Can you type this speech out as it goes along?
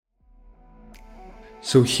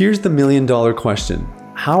So here's the $1,000,000 question.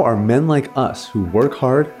 How are men like us who work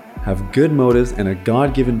hard, have good motives, and a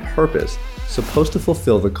God-given purpose supposed to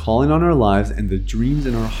fulfill the calling on our lives and the dreams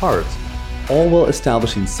in our hearts, all while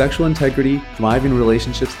establishing sexual integrity, thriving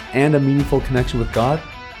relationships, and a meaningful connection with God?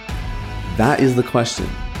 That is the question,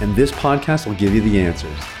 and this podcast will give you the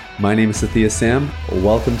answers. My name is Sathya Sam.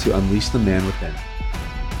 Welcome to Unleash the Man Within.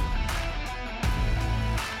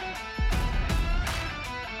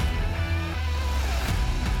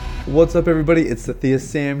 What's up, everybody? It's Sathya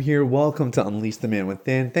Sam here. Welcome to Unleash the Man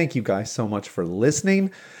Within. Thank you guys so much for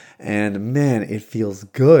listening. And man, it feels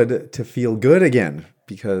good to feel good again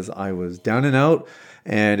because I was down and out.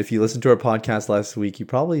 And if you listened to our podcast last week, you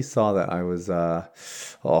probably saw that I was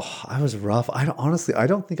rough. I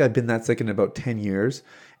don't think I've been that sick in about 10 years.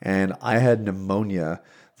 And I had pneumonia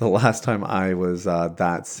the last time I was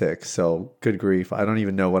that sick. So good grief. I don't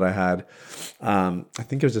even know what I had. I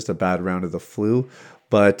think it was just a bad round of the flu.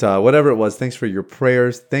 But whatever it was, thanks for your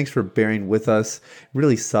prayers. Thanks for bearing with us. It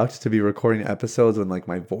really sucked to be recording episodes when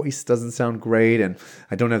my voice doesn't sound great and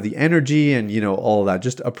I don't have the energy and all of that.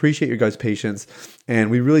 Just appreciate your guys' patience.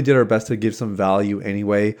 And we really did our best to give some value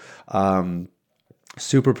anyway.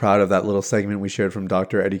 Super proud of that little segment we shared from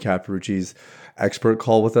Dr. Eddie Caparucci's expert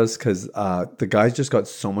call with us because the guys just got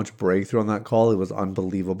so much breakthrough on that call. It was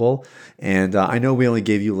unbelievable. And I know we only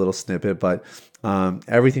gave you a little snippet, but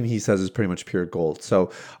everything he says is pretty much pure gold. So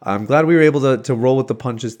I'm glad we were able to roll with the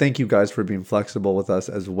punches. Thank you guys for being flexible with us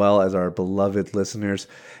as well as our beloved listeners.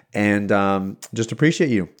 And just appreciate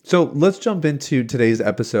you. So let's jump into today's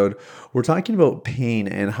episode. We're talking about pain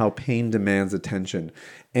and how pain demands attention.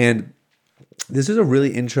 And this is a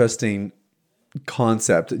really interesting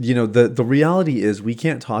concept. The reality is we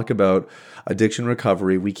can't talk about addiction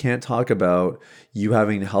recovery. We can't talk about you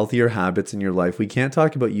having healthier habits in your life. We can't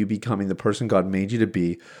talk about you becoming the person God made you to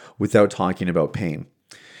be without talking about pain.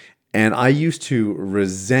 And I used to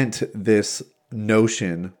resent this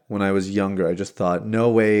notion when I was younger. I just thought, no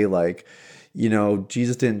way,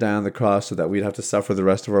 Jesus didn't die on the cross so that we'd have to suffer the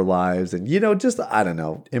rest of our lives. And, I don't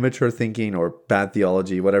know, immature thinking or bad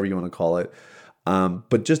theology, whatever you want to call it.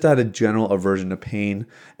 But just had a general aversion to pain,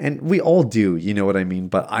 and we all do, you know what I mean?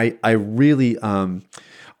 But I really,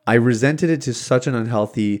 I resented it to such an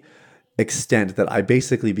unhealthy extent that I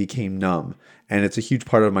basically became numb. And it's a huge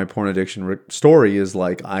part of my porn addiction story is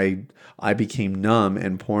I became numb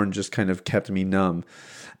and porn just kind of kept me numb.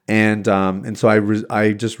 And so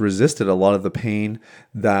I just resisted a lot of the pain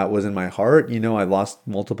that was in my heart. I lost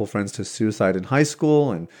multiple friends to suicide in high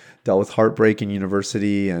school and dealt with heartbreak in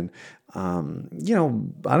university and, I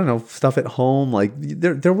don't know, stuff at home.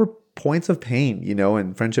 There were points of pain,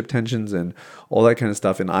 and friendship tensions and all that kind of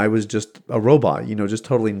stuff. And I was just a robot, just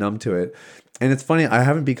totally numb to it. And it's funny, I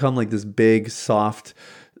haven't become this big, soft,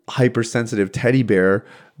 hypersensitive teddy bear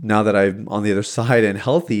now that I'm on the other side and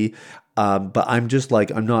healthy. But I'm just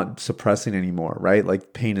I'm not suppressing anymore, right?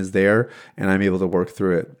 Pain is there and I'm able to work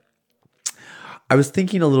through it. I was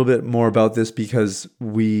thinking a little bit more about this because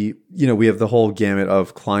we have the whole gamut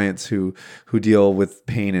of clients who deal with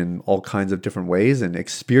pain in all kinds of different ways and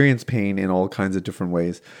experience pain in all kinds of different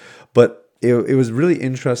ways. But it was really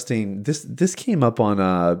interesting. This came up on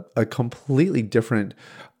a completely different,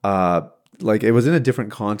 it was in a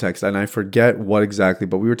different context and I forget what exactly,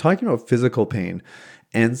 but we were talking about physical pain.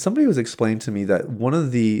 And somebody was explaining to me that one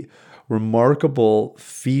of the remarkable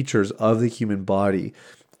features of the human body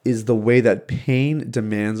is the way that pain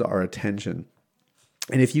demands our attention.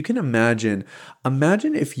 And if you can imagine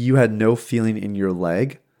if you had no feeling in your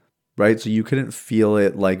leg, right? So you couldn't feel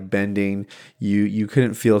it bending, you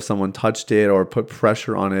couldn't feel if someone touched it or put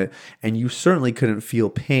pressure on it, and you certainly couldn't feel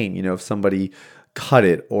pain, if somebody cut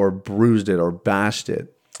it or bruised it or bashed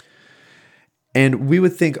it. And we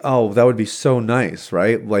would think, oh, that would be so nice,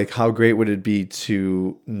 right? How great would it be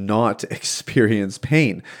to not experience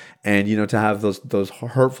pain and, to have those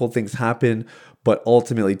hurtful things happen, but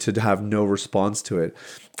ultimately to have no response to it.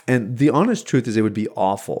 And the honest truth is it would be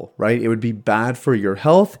awful, right? It would be bad for your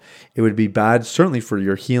health. It would be bad, certainly for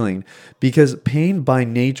your healing, because pain by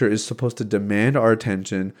nature is supposed to demand our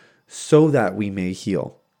attention so that we may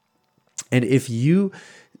heal. And if you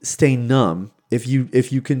stay numb, if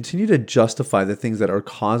you continue to justify the things that are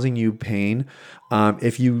causing you pain,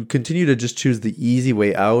 if you continue to just choose the easy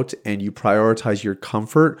way out and you prioritize your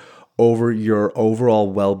comfort over your overall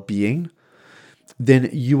well-being, then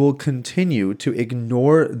you will continue to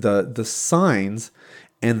ignore the signs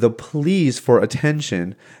and the pleas for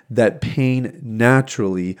attention that pain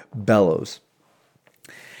naturally bellows.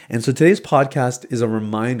 And so today's podcast is a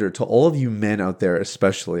reminder to all of you men out there,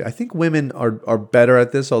 especially. I think women are better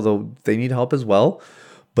at this, although they need help as well.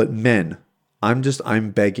 But men,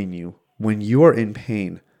 I'm begging you, when you are in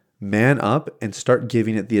pain, man up and start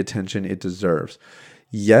giving it the attention it deserves.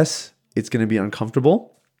 Yes, it's going to be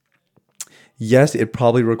uncomfortable. Yes, it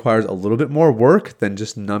probably requires a little bit more work than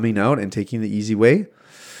just numbing out and taking the easy way.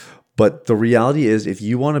 But the reality is, if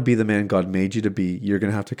you want to be the man God made you to be, you're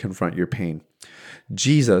going to have to confront your pain.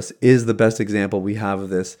 Jesus is the best example we have of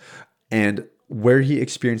this. And where he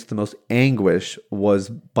experienced the most anguish was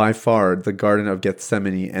by far the Garden of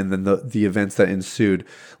Gethsemane and then the events that ensued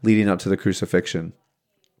leading up to the crucifixion.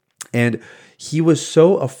 And he was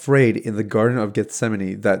so afraid in the Garden of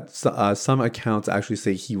Gethsemane that some accounts actually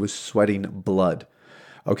say he was sweating blood.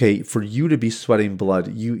 Okay, for you to be sweating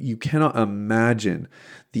blood, you cannot imagine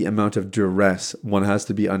the amount of duress one has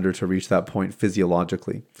to be under to reach that point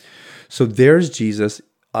physiologically. So there's Jesus,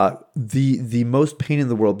 the most pain in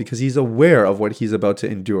the world, because he's aware of what he's about to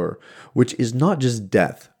endure, which is not just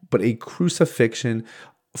death, but a crucifixion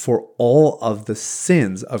for all of the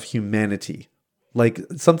sins of humanity. Like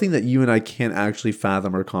something that you and I can't actually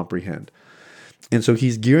fathom or comprehend. And so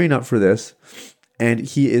he's gearing up for this, and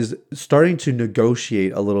he is starting to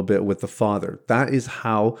negotiate a little bit with the Father. That is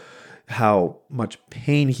how much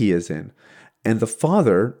pain he is in. And the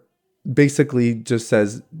Father basically just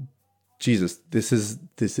says, Jesus, this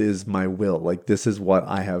is my will. Like, this is what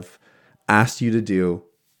I have asked you to do.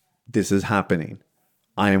 This is happening.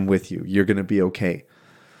 I am with you. You're going to be okay.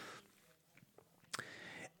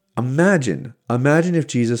 Imagine if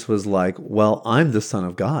Jesus was like, well, I'm the Son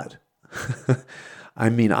of God. I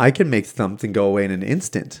mean, I can make something go away in an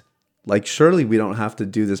instant. Like, surely we don't have to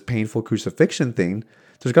do this painful crucifixion thing.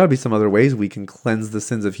 There's got to be some other ways we can cleanse the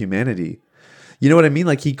sins of humanity. You know what I mean?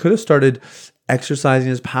 Like, he could have started exercising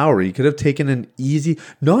his power. He could have taken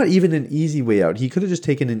not even an easy way out. He could have just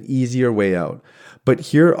taken an easier way out. But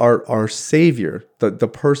here our Savior, the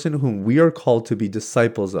person whom we are called to be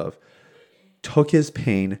disciples of, took his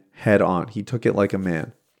pain head on. He took it like a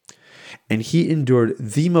man. And he endured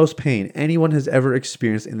the most pain anyone has ever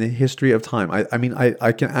experienced in the history of time. I mean,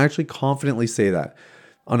 I can actually confidently say that.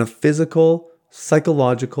 On a physical,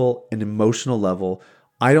 psychological, and emotional level,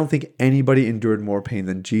 I don't think anybody endured more pain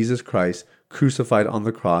than Jesus Christ, crucified on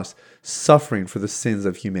the cross, suffering for the sins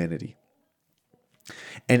of humanity.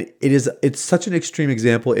 And it's such an extreme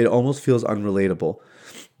example, it almost feels unrelatable.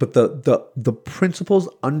 But the principles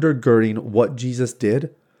undergirding what Jesus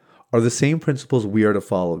did are the same principles we are to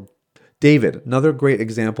follow. David, another great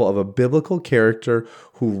example of a biblical character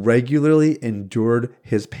who regularly endured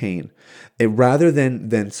his pain. Rather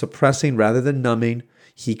than suppressing, rather than numbing,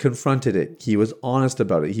 he confronted it. He was honest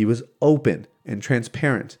about it. He was open and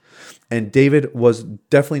transparent. And David was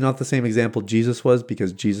definitely not the same example Jesus was,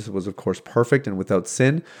 because Jesus was, of course, perfect and without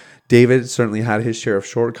sin. David certainly had his share of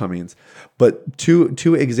shortcomings. But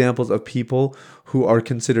two examples of people who are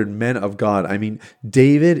considered men of God. I mean,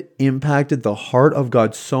 David impacted the heart of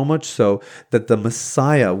God so much so that the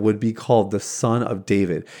Messiah would be called the Son of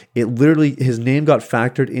David. It literally, his name got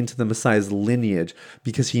factored into the Messiah's lineage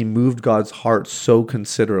because he moved God's heart so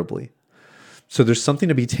considerably. So there's something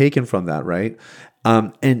to be taken from that, right?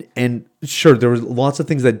 And sure, there was lots of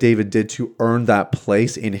things that David did to earn that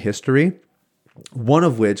place in history. One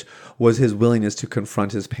of which was his willingness to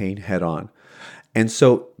confront his pain head on. And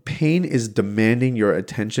so pain is demanding your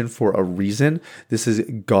attention for a reason. This is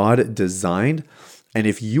God designed. And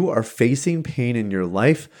if you are facing pain in your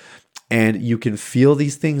life and you can feel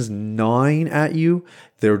these things gnawing at you,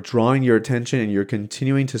 they're drawing your attention and you're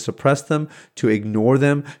continuing to suppress them, to ignore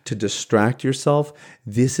them, to distract yourself,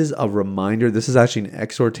 this is a reminder. This is actually an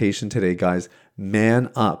exhortation today, guys. Man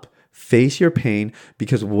up. Face your pain,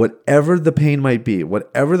 because whatever the pain might be,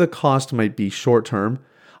 whatever the cost might be short term,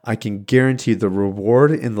 I can guarantee the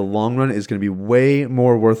reward in the long run is going to be way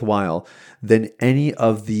more worthwhile than any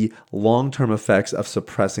of the long-term effects of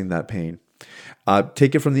suppressing that pain.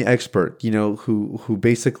 Take it from the expert, who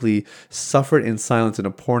basically suffered in silence in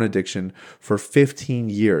a porn addiction for 15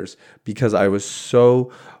 years because I was so,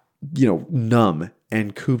 numb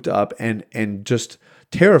and cooped up and just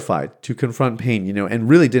terrified to confront pain, and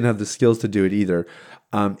really didn't have the skills to do it either.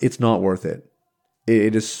 It's not worth it.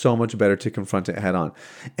 It is so much better to confront it head on.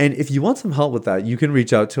 And if you want some help with that, you can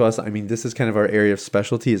reach out to us. I mean, this is kind of our area of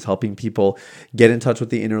specialty, is helping people get in touch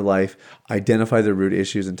with the inner life, identify their root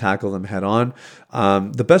issues, and tackle them head on.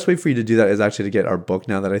 The best way for you to do that is actually to get our book,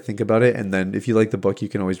 now that I think about it. And then if you like the book, you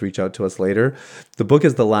can always reach out to us later. The book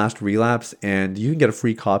is The Last Relapse, and you can get a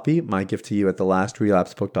free copy, my gift to you, at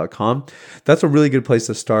thelastrelapsebook.com. That's a really good place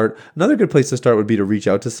to start. Another good place to start would be to reach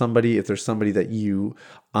out to somebody if there's somebody that you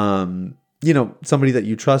somebody that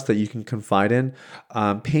you trust that you can confide in.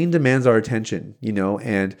 Pain demands our attention,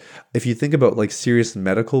 and if you think about like serious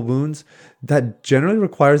medical wounds, that generally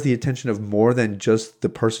requires the attention of more than just the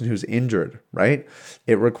person who's injured, right?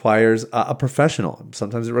 It requires a professional.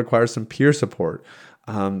 Sometimes it requires some peer support.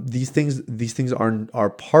 These things are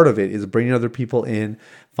part of it, is bringing other people in,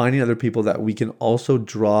 finding other people that we can also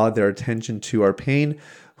draw their attention to our pain,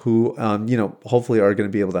 who, hopefully are going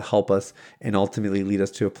to be able to help us and ultimately lead us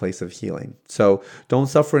to a place of healing. So don't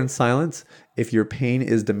suffer in silence. If your pain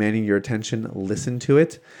is demanding your attention, listen to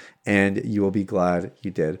it, and you will be glad you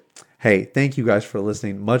did. Hey, thank you guys for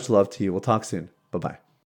listening. Much love to you. We'll talk soon. Bye-bye.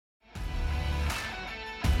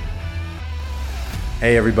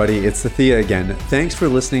 Hey everybody, it's Sathya again. Thanks for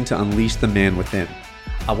listening to Unleash the Man Within.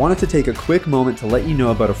 I wanted to take a quick moment to let you know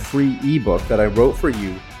about a free ebook that I wrote for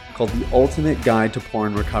you called The Ultimate Guide to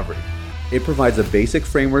Porn Recovery. It provides a basic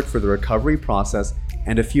framework for the recovery process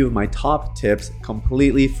and a few of my top tips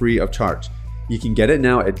completely free of charge. You can get it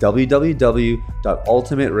now at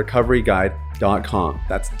www.ultimaterecoveryguide.com.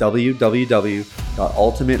 That's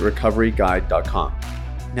www.ultimaterecoveryguide.com.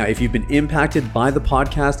 Now, if you've been impacted by the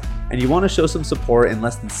podcast and you want to show some support in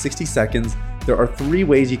less than 60 seconds, there are 3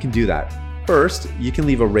 ways you can do that. First, you can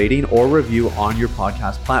leave a rating or review on your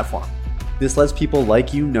podcast platform. This lets people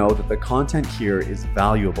like you know that the content here is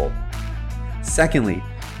valuable. Secondly,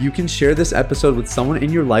 you can share this episode with someone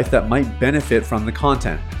in your life that might benefit from the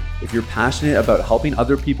content. If you're passionate about helping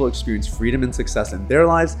other people experience freedom and success in their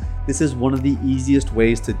lives, this is one of the easiest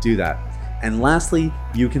ways to do that. And lastly,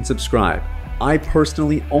 you can subscribe. I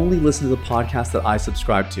personally only listen to the podcast that I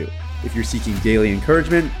subscribe to. If you're seeking daily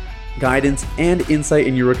encouragement, guidance, and insight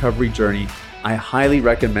in your recovery journey, I highly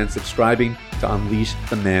recommend subscribing to Unleash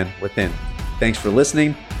the Man Within. Thanks for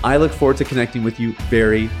listening. I look forward to connecting with you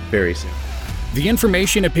very, very soon. The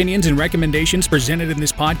information, opinions, and recommendations presented in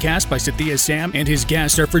this podcast by Sathya Sam and his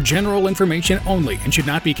guests are for general information only and should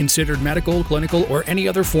not be considered medical, clinical, or any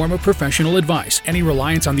other form of professional advice. Any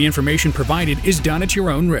reliance on the information provided is done at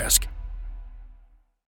your own risk.